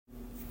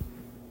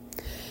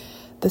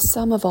The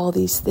sum of all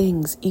these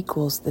things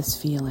equals this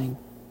feeling.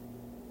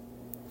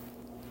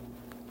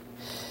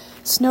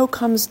 Snow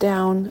comes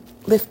down,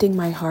 lifting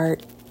my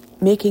heart,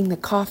 making the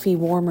coffee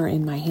warmer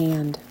in my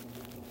hand.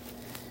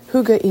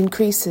 Hygge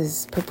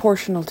increases,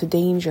 proportional to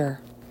danger.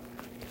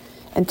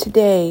 And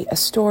today, a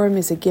storm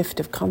is a gift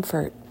of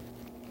comfort.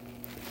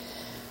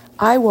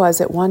 I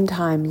was at one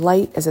time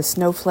light as a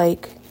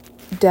snowflake,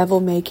 devil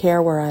may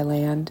care where I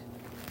land.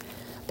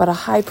 But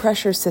a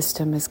high-pressure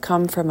system has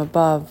come from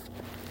above,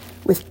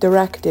 with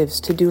directives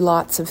to do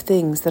lots of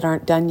things that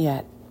aren't done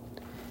yet.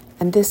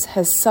 And this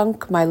has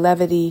sunk my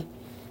levity,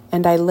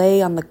 and I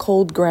lay on the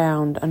cold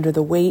ground under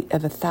the weight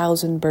of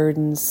 1,000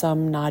 burdens,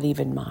 some not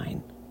even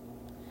mine.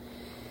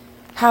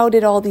 How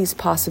did all these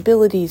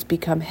possibilities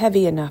become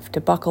heavy enough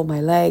to buckle my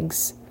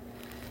legs?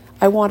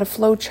 I want a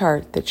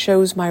flowchart that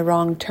shows my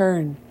wrong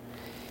turn.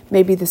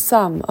 Maybe the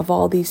sum of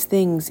all these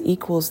things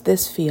equals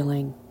this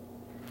feeling.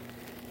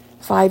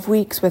 5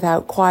 weeks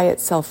without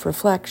quiet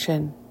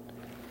self-reflection,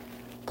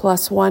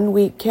 plus 1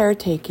 week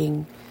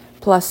caretaking,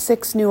 plus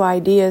 6 new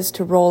ideas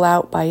to roll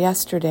out by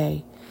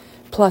yesterday,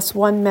 plus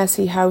 1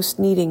 messy house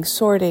needing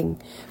sorting,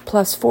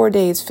 plus 4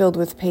 days filled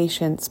with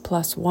patients,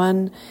 plus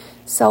 1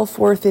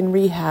 self-worth in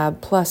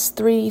rehab, plus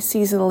 3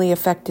 seasonally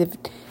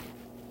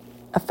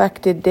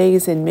affected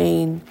days in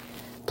Maine,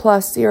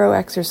 plus 0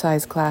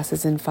 exercise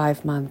classes in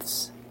 5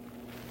 months,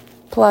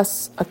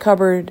 plus a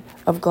cupboard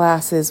of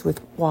glasses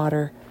with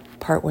water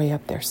partway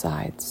up their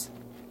sides.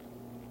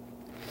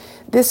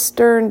 This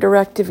stern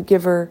directive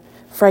giver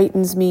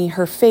frightens me,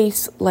 her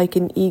face like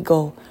an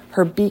eagle,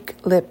 her beak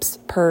lips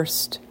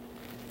pursed,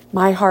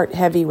 my heart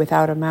heavy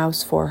without a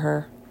mouse for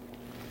her.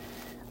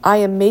 I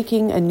am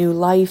making a new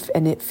life,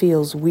 and it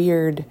feels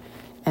weird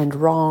and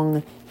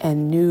wrong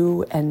and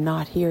new and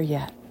not here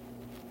yet.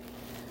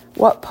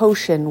 What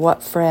potion,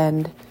 what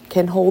friend,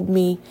 can hold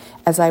me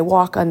as I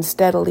walk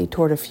unsteadily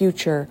toward a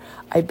future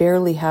I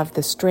barely have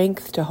the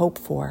strength to hope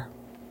for?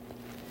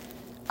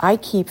 I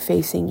keep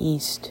facing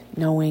east,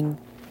 knowing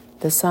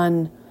the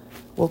sun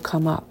will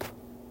come up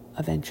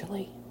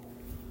eventually.